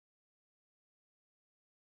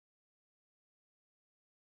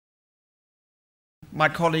my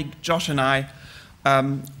colleague Josh and I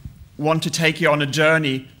want to take you on a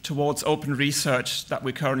journey towards open research that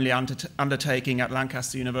we're currently undertaking at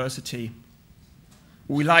Lancaster University.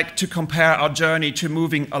 We like to compare our journey to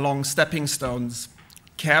moving along stepping stones,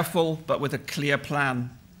 careful but with a clear plan.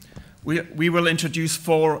 We will introduce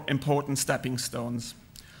 4 important stepping stones: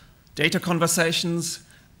 data conversations,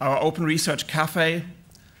 our Open Research Café,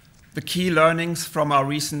 the key learnings from our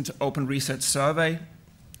recent Open Research Survey,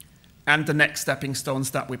 and the next stepping stones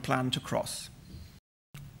that we plan to cross.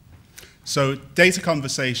 So Data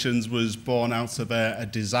Conversations was born out of a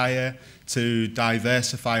desire to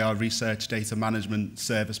diversify our research data management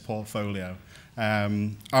service portfolio.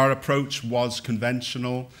 Our approach was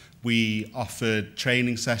conventional. We offered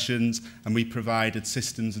training sessions and we provided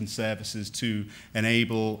systems and services to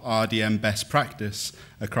enable RDM best practice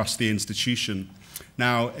across the institution.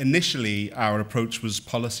 Now, initially, our approach was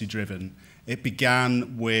policy-driven. It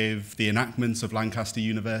began with the enactment of Lancaster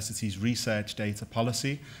University's research data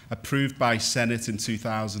policy, approved by Senate in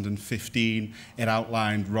 2015. It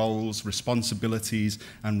outlined roles, responsibilities,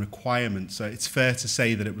 and requirements. So it's fair to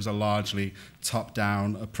say that it was a largely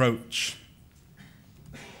top-down approach.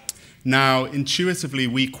 Now, intuitively,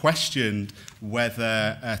 we questioned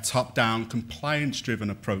whether a top-down, compliance-driven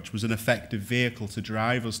approach was an effective vehicle to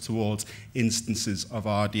drive us towards instances of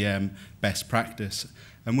RDM best practice.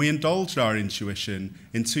 And we indulged our intuition.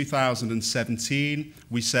 In 2017,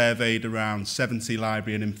 we surveyed around 70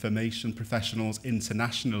 library and information professionals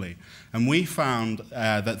internationally. And we found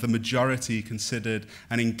that the majority considered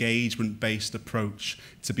an engagement-based approach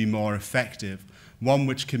to be more effective, one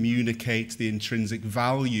which communicates the intrinsic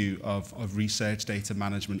value of research data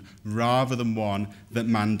management rather than one that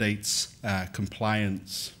mandates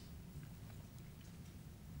compliance.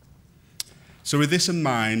 So with this in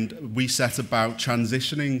mind, we set about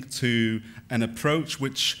transitioning to an approach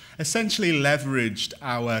which essentially leveraged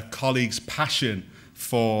our colleagues' passion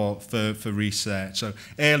for research. So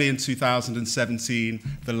early in 2017,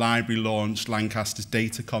 the library launched Lancaster's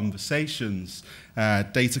Data Conversations.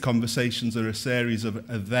 Data Conversations are a series of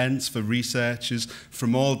events for researchers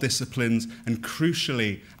from all disciplines and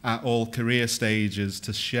crucially at all career stages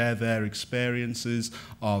to share their experiences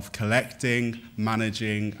of collecting,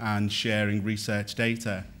 managing and sharing research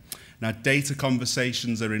data. Now, Data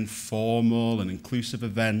Conversations are informal and inclusive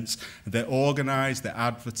events. They're organised, they're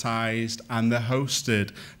advertised, and they're hosted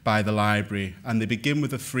by the library. And they begin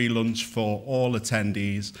with a free lunch for all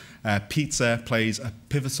attendees. Pizza plays a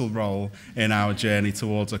pivotal role in our journey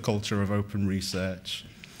towards a culture of open research.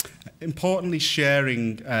 Importantly,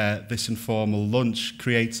 sharing this informal lunch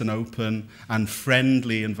creates an open and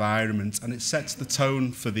friendly environment, and it sets the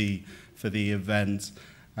tone for the event.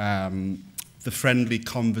 The friendly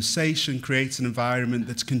conversation creates an environment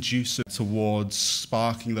that's conducive towards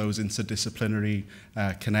sparking those interdisciplinary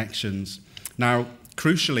connections. Now,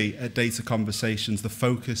 crucially, at Data Conversations, the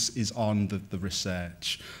focus is on the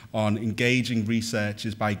research, on engaging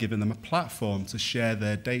researchers by giving them a platform to share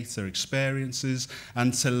their data experiences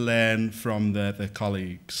and to learn from their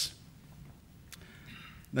colleagues.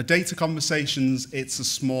 Now, Data Conversations, it's a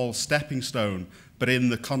small stepping stone, but in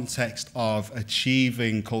the context of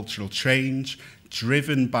achieving cultural change,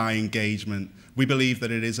 driven by engagement, we believe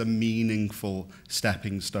that it is a meaningful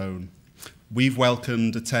stepping stone. We've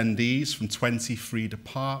welcomed attendees from 23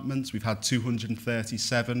 departments. We've had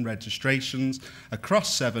 237 registrations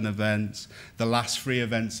across 7 events. The last 3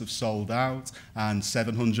 events have sold out, and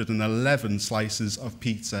 711 slices of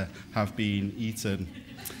pizza have been eaten.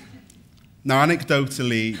 Now,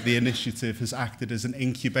 anecdotally, the initiative has acted as an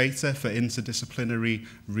incubator for interdisciplinary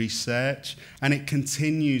research, and it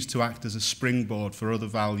continues to act as a springboard for other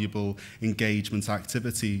valuable engagement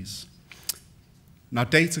activities. Now,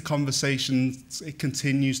 Data Conversations, it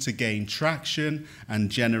continues to gain traction and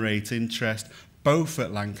generate interest, both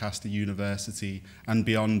at Lancaster University and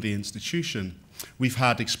beyond the institution. We've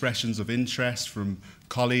had expressions of interest from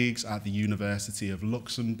colleagues at the University of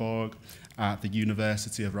Luxembourg, at the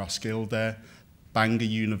University of Roskilde, Bangor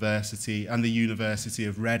University, and the University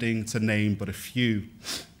of Reading, to name but a few.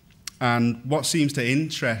 And what seems to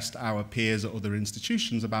interest our peers at other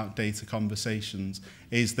institutions about Data Conversations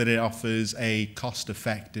is that it offers a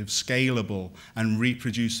cost-effective, scalable, and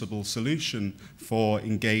reproducible solution for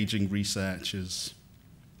engaging researchers.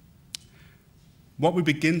 What we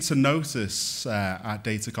begin to notice at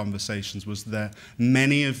Data Conversations was that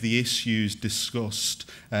many of the issues discussed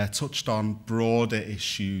touched on broader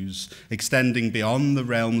issues, extending beyond the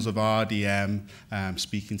realms of RDM,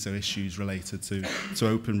 speaking to issues related to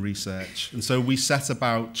open research. And so we set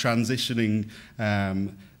about transitioning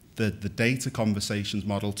the Data Conversations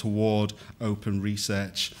model toward open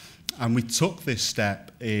research. And we took this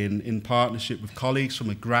step in partnership with colleagues from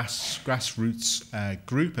a grassroots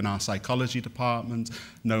group in our psychology department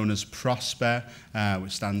known as PROSPR,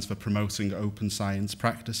 which stands for Promoting Open Science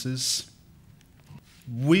Practices.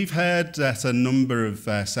 We've heard at a number of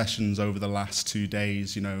sessions over the last 2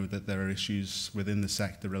 days, that there are issues within the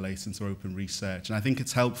sector relating to open research. And I think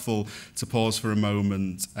it's helpful to pause for a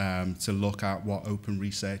moment to look at what open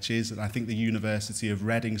research is. And I think the University of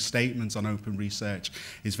Reading's statement on open research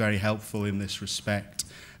is very helpful in this respect.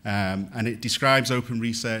 And it describes open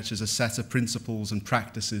research as a set of principles and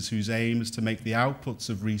practices whose aim is to make the outputs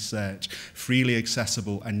of research freely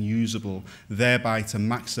accessible and usable, thereby to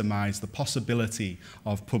maximize the possibility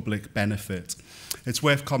of public benefit. It's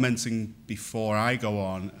worth commenting before I go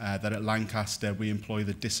on that at Lancaster we employ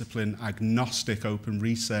the discipline agnostic open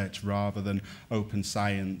research rather than open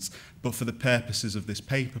science. But for the purposes of this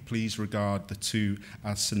paper, please regard the two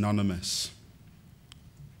as synonymous.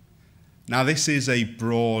 Now, this is a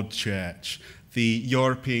broad church. The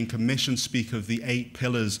European Commission speak of the 8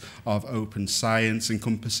 pillars of open science,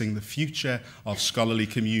 encompassing the future of scholarly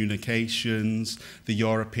communications, the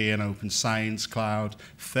European Open Science Cloud,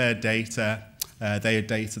 fair data. They are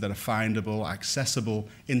data that are findable, accessible,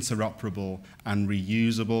 interoperable, and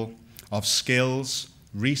reusable, of skills,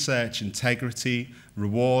 research integrity,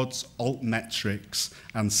 rewards, altmetrics,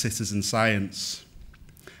 and citizen science.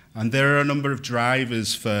 And there are a number of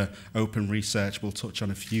drivers for open research. We'll touch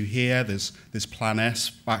on a few here. There's Plan S,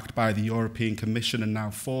 backed by the European Commission and now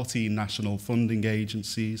 14 national funding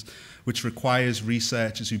agencies, which requires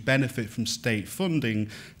researchers who benefit from state funding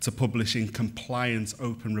to publish in compliant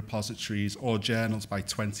open repositories or journals by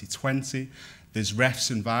 2020. There's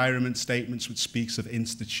REF's environment statements, which speaks of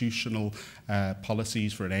institutional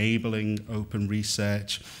policies for enabling open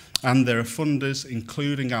research. And there are funders,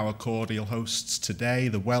 including our cordial hosts today,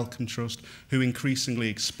 the Wellcome Trust, who increasingly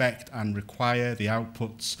expect and require the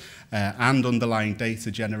outputs and underlying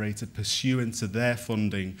data generated pursuant to their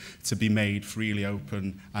funding to be made freely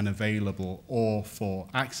open and available, or for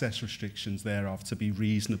access restrictions thereof to be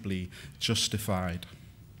reasonably justified.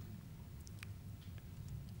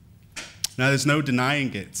 Now, there's no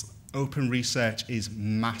denying it. Open research is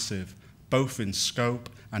massive, both in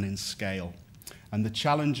scope and in scale. And the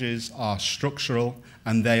challenges are structural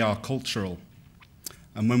and they are cultural.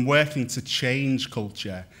 And when working to change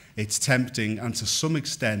culture, it's tempting and to some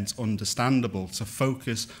extent understandable to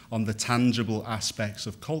focus on the tangible aspects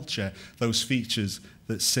of culture, those features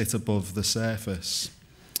that sit above the surface.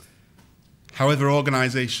 However,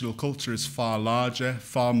 organisational culture is far larger,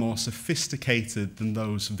 far more sophisticated than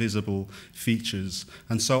those visible features.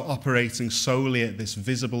 And so operating solely at this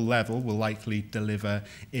visible level will likely deliver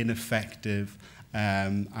ineffective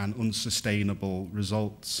and unsustainable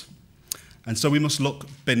results. And so we must look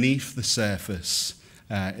beneath the surface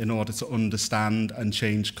in order to understand and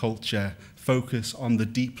change culture, focus on the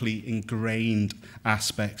deeply ingrained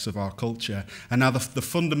aspects of our culture. And now the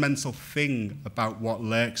fundamental thing about what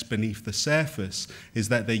lurks beneath the surface is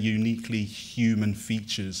that they're uniquely human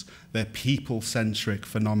features. They're people-centric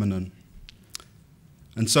phenomenon.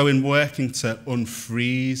 And so in working to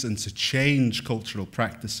unfreeze and to change cultural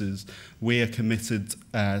practices, we are committed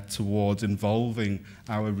towards involving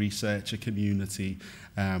our researcher community.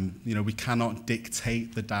 We cannot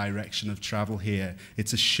dictate the direction of travel here.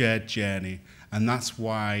 It's a shared journey. And that's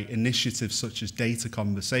why initiatives such as data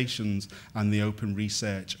conversations and the open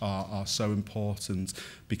research are so important,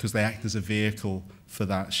 because they act as a vehicle for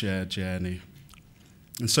that shared journey.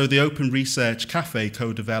 And so the Open Research Café,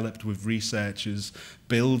 co-developed with researchers,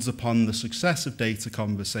 builds upon the success of data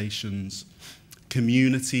conversations.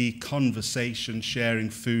 Community, conversation,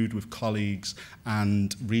 sharing food with colleagues,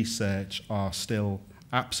 and research are still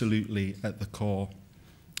absolutely at the core.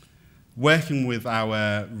 Working with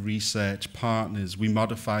our research partners, we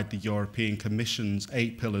modified the European Commission's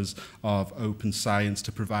 8 pillars of open science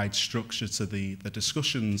to provide structure to the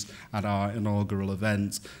discussions at our inaugural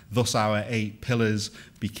event. Thus, our 8 pillars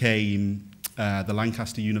became the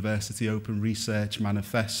Lancaster University Open Research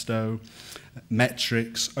Manifesto,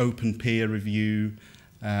 metrics, open peer review,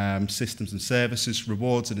 systems and services,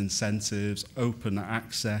 rewards and incentives, open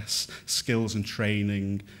access, skills and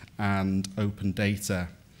training, and open data.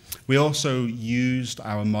 We also used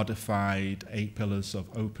our modified 8 pillars of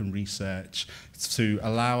open research to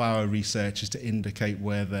allow our researchers to indicate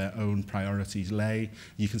where their own priorities lay.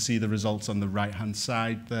 You can see the results on the right-hand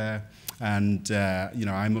side there. And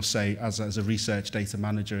I must say, as a research data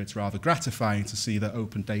manager, it's rather gratifying to see that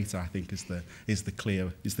open data, I think, is the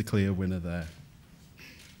clear winner there.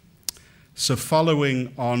 So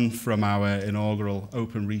following on from our inaugural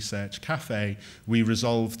Open Research Café, we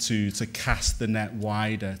resolved to cast the net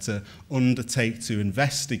wider, to undertake to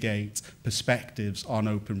investigate perspectives on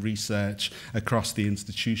open research across the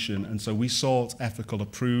institution. And so we sought ethical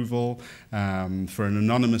approval for an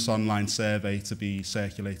anonymous online survey to be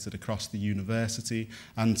circulated across the university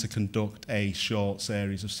and to conduct a short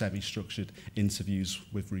series of semi-structured interviews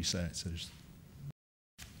with researchers.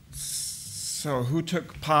 So who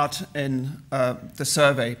took part in the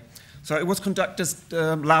survey? So it was conducted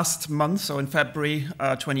last month, so in February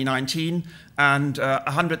 2019, and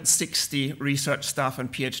 160 research staff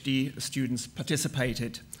and PhD students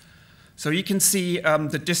participated. So you can see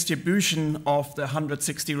the distribution of the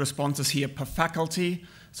 160 responses here per faculty.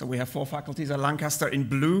 So we have 4 faculties at Lancaster in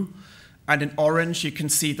blue, and in orange you can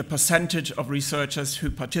see the percentage of researchers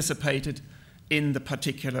who participated in the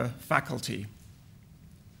particular faculty.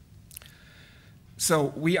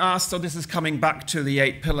 So we asked, so this is coming back to the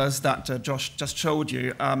 8 pillars that Josh just showed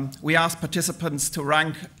you. We asked participants to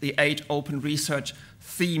rank the 8 open research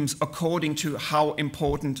themes according to how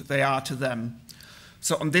important they are to them.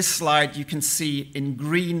 So on this slide, you can see in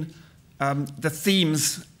green the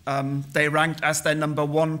themes they ranked as their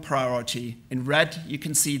 #1 priority. In red, you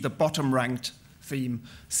can see the bottom ranked theme,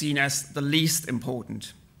 seen as the least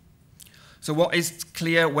important. So what is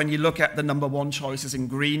clear when you look at the #1 choices in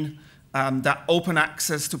green, that open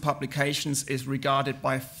access to publications is regarded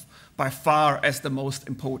by far as the most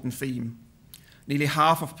important theme. Nearly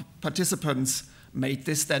half of participants made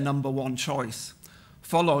this their #1 choice,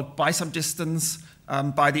 followed by some distance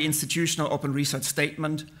by the institutional open research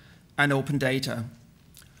statement and open data.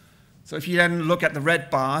 So if you then look at the red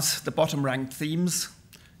bars, the bottom ranked themes,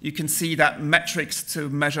 you can see that metrics to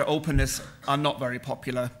measure openness are not very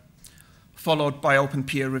popular, followed by open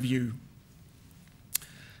peer review.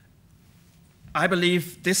 I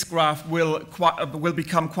believe this graph will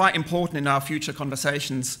become quite important in our future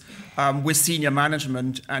conversations with senior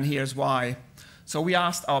management, and here's why. So we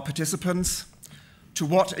asked our participants, to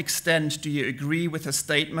what extent do you agree with the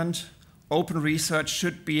statement, open research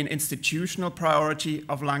should be an institutional priority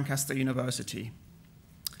of Lancaster University?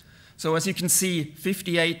 So as you can see,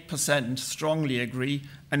 58% strongly agree,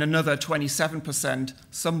 and another 27%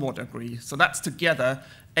 somewhat agree. So that's together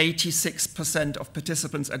 86% of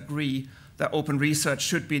participants agree that open research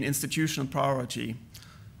should be an institutional priority,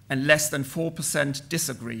 and less than 4%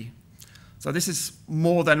 disagree. So this is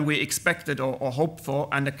more than we expected or hoped for,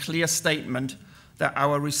 and a clear statement that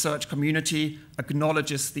our research community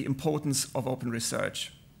acknowledges the importance of open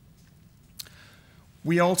research.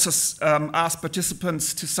 We also asked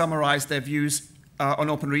participants to summarize their views on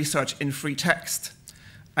open research in free text,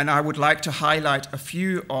 and I would like to highlight a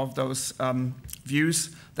few of those views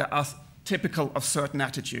that are typical of certain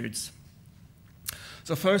attitudes.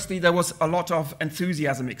 So firstly, there was a lot of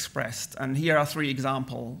enthusiasm expressed, and here are 3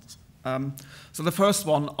 examples. So the first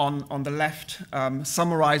one on the left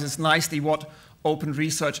summarizes nicely what open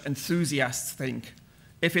research enthusiasts think.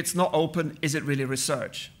 If it's not open, is it really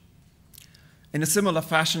research? In a similar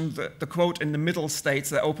fashion, the quote in the middle states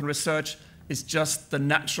that open research is just the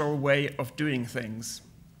natural way of doing things.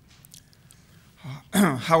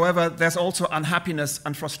 However, there's also unhappiness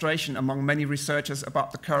and frustration among many researchers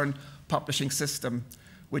about the current publishing system,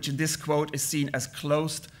 which in this quote is seen as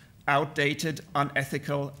closed, outdated,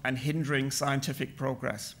 unethical, and hindering scientific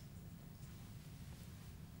progress.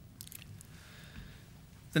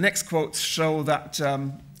 The next quotes show that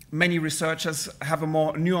many researchers have a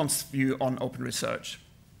more nuanced view on open research.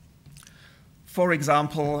 For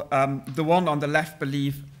example, the one on the left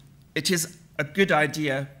believe it is a good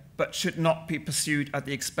idea but should not be pursued at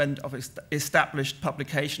the expense of established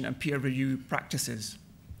publication and peer review practices.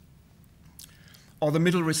 Or the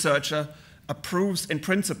middle researcher approves in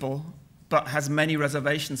principle but has many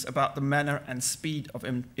reservations about the manner and speed of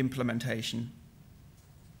implementation.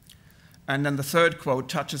 And then the third quote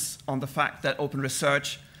touches on the fact that open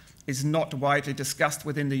research is not widely discussed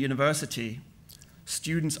within the university.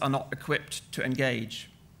 Students are not equipped to engage.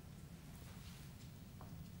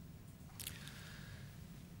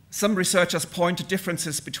 Some researchers point to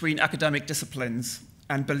differences between academic disciplines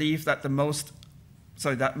and believe that most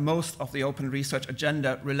of the open research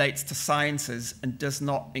agenda relates to sciences and does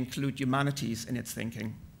not include humanities in its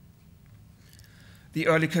thinking. The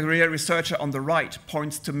early career researcher on the right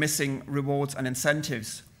points to missing rewards and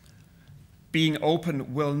incentives. Being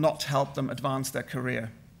open will not help them advance their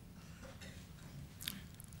career.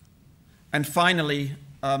 And finally,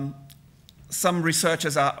 some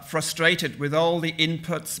researchers are frustrated with all the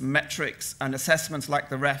inputs, metrics, and assessments like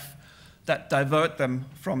the REF that divert them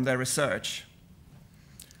from their research.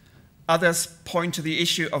 Others point to the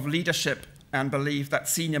issue of leadership and believe that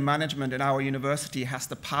senior management in our university has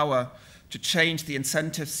the power to change the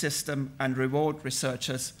incentive system and reward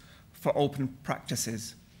researchers for open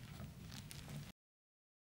practices.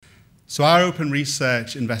 So our open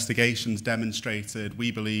research investigations demonstrated,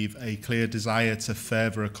 we believe, a clear desire to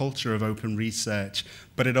further a culture of open research,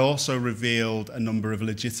 but it also revealed a number of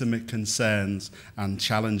legitimate concerns and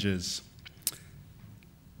challenges.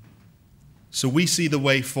 So we see the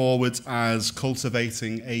way forward as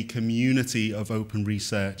cultivating a community of open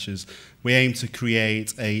researchers. We aim to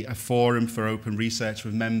create a forum for open research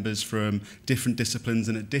with members from different disciplines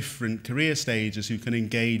and at different career stages who can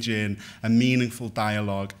engage in a meaningful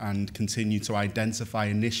dialogue and continue to identify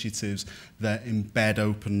initiatives that embed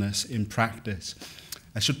openness in practice.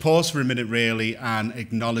 I should pause for a minute really and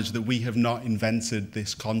acknowledge that we have not invented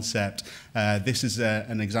this concept. This is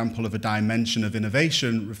an example of a dimension of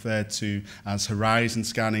innovation referred to as horizon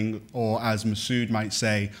scanning, or as Masood might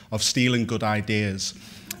say, of stealing good ideas.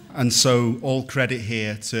 And so all credit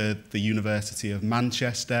here to the University of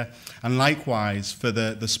Manchester, and likewise for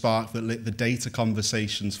the spark that lit the data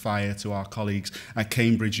conversations fire to our colleagues at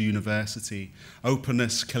Cambridge University.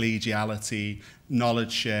 Openness, collegiality,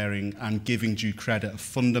 knowledge sharing and giving due credit are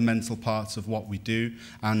fundamental parts of what we do,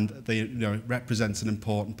 and they represent an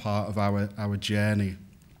important part of our journey.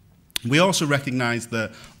 We also recognise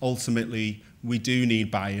that ultimately we do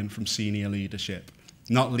need buy-in from senior leadership,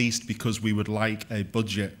 not least because we would like a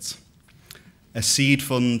budget, a seed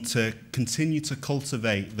fund to continue to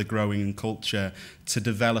cultivate the growing culture, to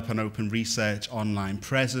develop an open research online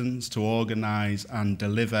presence, to organise and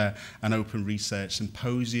deliver an open research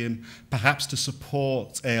symposium, perhaps to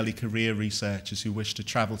support early career researchers who wish to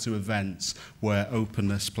travel to events where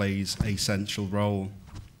openness plays a central role.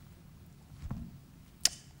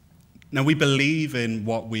 Now, we believe in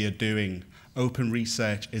what we are doing. Open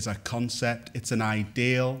research is a concept, it's an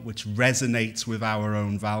ideal which resonates with our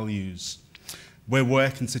own values. We're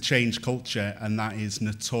working to change culture, and that is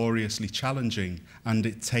notoriously challenging, and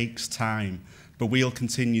it takes time. But we'll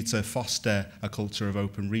continue to foster a culture of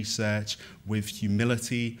open research with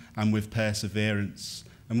humility and with perseverance.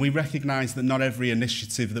 And we recognise that not every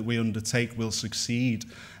initiative that we undertake will succeed,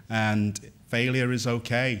 and failure is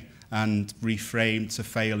okay, and reframe to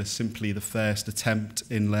fail is simply the first attempt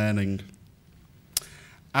in learning.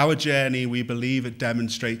 Our journey, we believe, it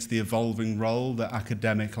demonstrates the evolving role that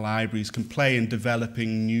academic libraries can play in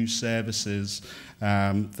developing new services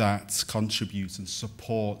that contribute and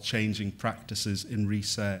support changing practices in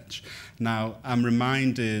research. Now, I'm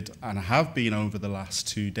reminded, and I have been over the last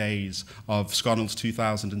 2 days, of Sconnell's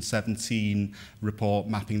 2017 report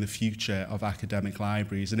mapping the future of academic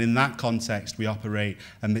libraries. And in that context, we operate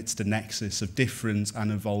amidst a nexus of different and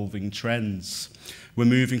evolving trends. We're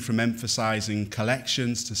moving from emphasising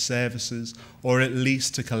collections to services, or at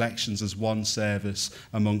least to collections as one service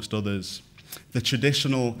amongst others. The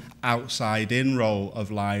traditional outside-in role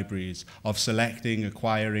of libraries, of selecting,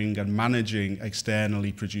 acquiring and managing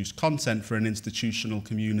externally produced content for an institutional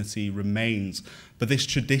community, remains. But this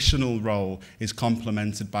traditional role is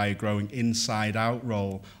complemented by a growing inside-out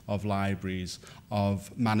role of libraries,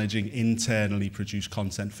 of managing internally produced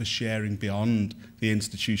content for sharing beyond the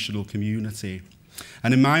institutional community.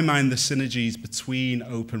 And in my mind, the synergies between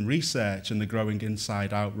open research and the growing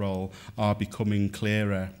inside-out role are becoming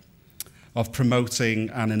clearer. Of promoting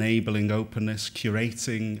and enabling openness,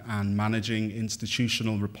 curating and managing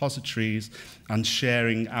institutional repositories, and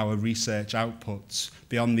sharing our research outputs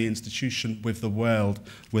beyond the institution with the world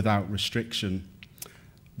without restriction.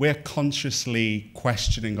 We're consciously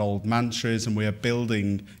questioning old mantras, and we are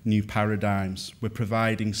building new paradigms. We're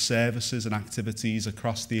providing services and activities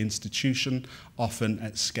across the institution, often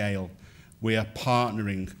at scale. We are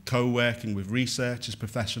partnering, co-working with researchers,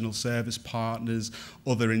 professional service partners,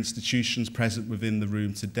 other institutions present within the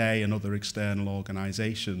room today, and other external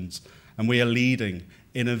organisations. And we are leading,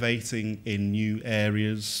 innovating in new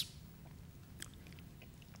areas.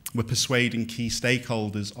 We're persuading key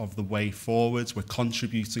stakeholders of the way forwards. We're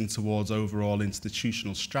contributing towards overall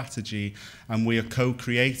institutional strategy, and we are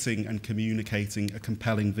co-creating and communicating a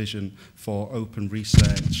compelling vision for open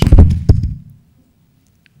research.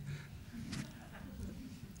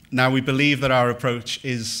 Now, we believe that our approach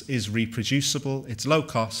is reproducible, it's low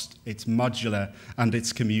cost, it's modular, and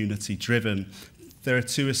it's community driven. There are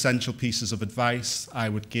two essential pieces of advice I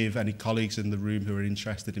would give any colleagues in the room who are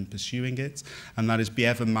interested in pursuing it, and that is be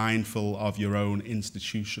ever mindful of your own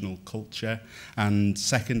institutional culture, and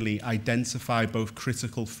secondly, identify both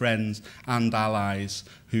critical friends and allies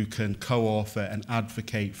who can co-author and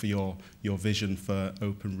advocate for your vision for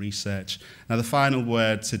open research. Now, the final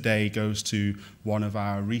word today goes to one of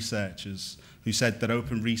our researchers who said that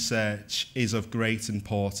open research is of great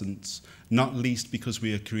importance, not least because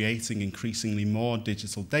we are creating increasingly more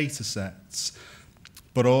digital data sets,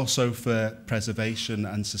 but also for preservation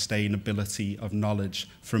and sustainability of knowledge.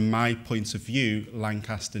 From my point of view,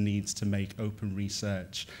 Lancaster needs to make open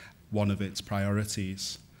research one of its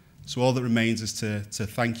priorities. So all that remains is to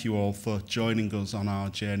thank you all for joining us on our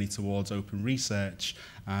journey towards open research,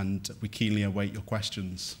 and we keenly await your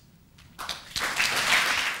questions.